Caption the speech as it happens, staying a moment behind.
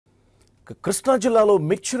కృష్ణా జిల్లాలో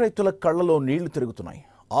మిర్చి రైతుల కళ్లలో నీళ్లు తిరుగుతున్నాయి.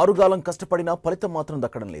 ఆరుగాలం కష్టపడినా ఫలితం మాత్రం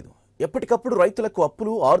దక్కడం లేదు. ఎప్పటికప్పుడు రైతులకు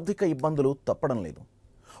అప్పులు, ఆర్థిక ఇబ్బందులు తప్పడం లేదు.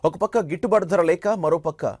 ఒక పక్క గిట్టుబాటు ధర లేక,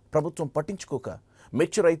 మరోపక్క ప్రభుత్వం పట్టించుకోక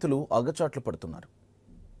మిర్చి రైతులు అగచాట్లు పడుతున్నారు.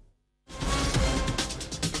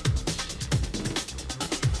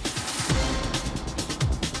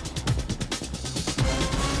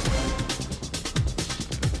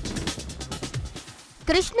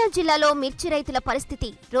 కృష్ణా జిల్లాలో మిర్చి రైతుల పరిస్థితి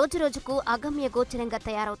రోజురోజుకు అగమ్య గోచరంగా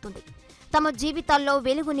తయారవుతుంది. తమ జీవితాల్లో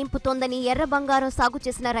వెలుగు నింపుతోందని ఎర్ర బంగారం సాగు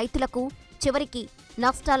చేసిన రైతులకు చివరికి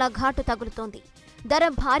నష్టాల ఘాటు తగులుతోంది. ధర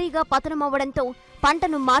భారీగా పతనమవ్వడంతో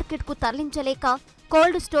పంటను మార్కెట్కు తరలించలేక,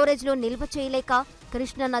 కోల్డ్ స్టోరేజ్లో నిల్వ చేయలేక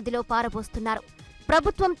కృష్ణా నదిలో పారబోస్తున్నారు.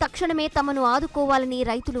 ప్రభుత్వం తక్షణమే తమను ఆదుకోవాలని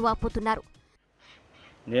రైతులు వాపోతున్నారు.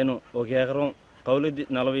 నేను ఒక ఎకరం కౌలు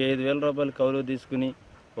 45,000 రూపాయలు కౌలు తీసుకుని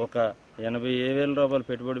ఒక 80,000 రూపాయలు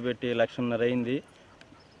పెట్టుబడి పెట్టి 1,50,000 అయింది.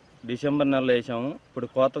 డిసెంబర్ నెలలో వేసాము. ఇప్పుడు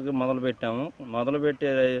కోతకు మొదలుపెట్టి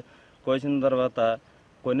కోసిన తర్వాత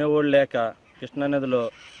కొనేవాళ్ళు లేక కృష్ణా నదిలో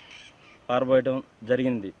పారబోయటం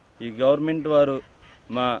జరిగింది. ఈ గవర్నమెంట్ వారు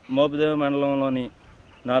మా మోపిదేవి మండలంలోని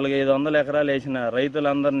 400-500 ఎకరాలు వేసిన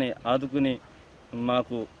రైతులందరినీ ఆదుకుని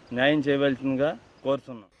మాకు న్యాయం చేయవలసిందిగా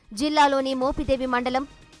కోరుతున్నాం. జిల్లాలోని మోపిదేవి మండలం,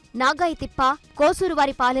 నాగాయితిప్ప,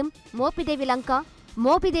 కోసూరువారిపాలెం, మోపిదేవి లంక,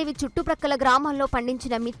 మోపిదేవి చుట్టుప్రక్కల గ్రామాల్లో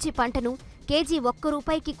పండించిన మిర్చి పంటను కేజీ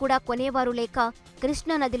 ₹1 కూడా కొనేవారు లేక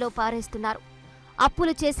కృష్ణా నదిలో పారేస్తున్నారు.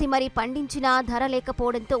 అప్పులు చేసి మరీ పండించినా ధర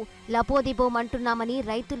లేకపోవడంతో లబోదిబోమంటున్నామని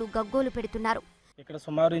రైతులు గగ్గోలు పెడుతున్నారు. ఇక్కడ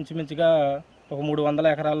సుమారు ఇంచుమించుగా ఒక 300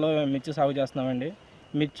 ఎకరాల్లో మిర్చి సాగు చేస్తున్నామండి.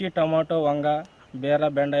 మిర్చి, టమాటో, వంగ, బీర,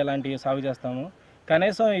 బెండ ఇలాంటివి సాగు చేస్తాము.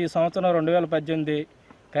 కనీసం ఈ సంవత్సరం 2018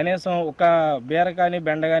 కనీసం ఒక బీర కానీ,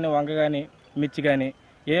 బెండ కానీ, వంగ కానీ, మిర్చి కానీ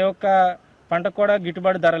ఏ ఒక్క పంటకు కూడా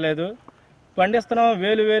గిట్టుబాటు ధర లేదు. పండిస్తున్నాం,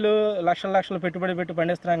 వేలు లక్షలు పెట్టుబడి పెట్టి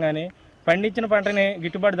పండిస్తున్నాం, కానీ పండించిన పంటని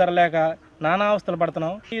గిట్టుబాటు ధర లేక నానా అవస్థలు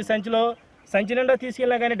పడుతున్నాం. ఈ సంచి నిండా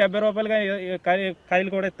తీసుకెళ్ళినా కానీ ₹70 కానీ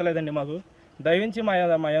కాయలు కూడా ఇస్తలేదండి మాకు. దయవుంచి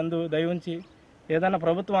మా యందు దయవుంచి ఏదైనా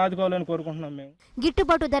ప్రభుత్వం ఆదుకోవాలని కోరుకుంటున్నాం. మేము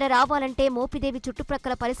గిట్టుబాటు ధర రావాలంటే మోపిదేవి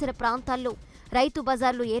చుట్టుప్రక్కల పరిసర ప్రాంతాల్లో రైతు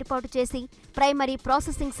బజార్లు ఏర్పాటు చేసి ప్రైమరీ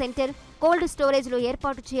ప్రాసెసింగ్ సెంటర్, కోల్డ్ స్టోరేజ్లు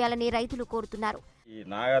ఏర్పాటు చేయాలని రైతులు కోరుతున్నారు. ఈ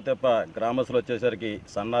నాగతిప్ప గ్రామస్తులు వచ్చేసరికి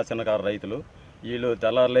చిన్నకారు రైతులు, వీళ్ళు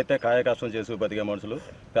తెల్లారులైతే కాయ కష్టం చేసి బతికే మనుషులు.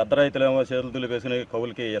 పెద్ద రైతులు ఏమో చేతులు దులిపేసుకుని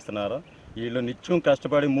కౌలుకి ఇస్తున్నారు. వీళ్ళు నిత్యం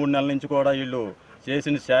కష్టపడి 3 నెలల నుంచి కూడా వీళ్ళు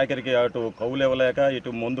చేసిన శాఖరికి అటు కౌలు ఇవ్వలేక, ఇటు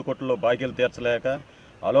మందు కొట్టులో బాకీలు తీర్చలేక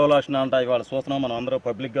అలోలాషన్ అంట ఇవాళ చూస్తున్నాం. మనం అందరూ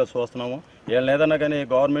పబ్లిక్గా చూస్తున్నాము. వీళ్ళని ఏదన్నా కానీ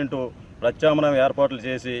గవర్నమెంట్ ప్రత్యామ్నాయం ఏర్పాట్లు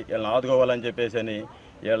చేసి వీళ్ళని ఆదుకోవాలని చెప్పేసి,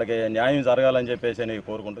 వీళ్ళకి న్యాయం జరగాలని చెప్పేసి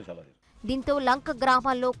కోరుకుంటూ సెలవు. దీంతో లంక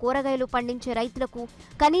గ్రామాల్లో కూరగాయలు పండించే రైతులకు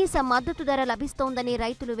కనీస మద్దతు ధర లభిస్తోందని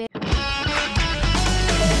రైతులు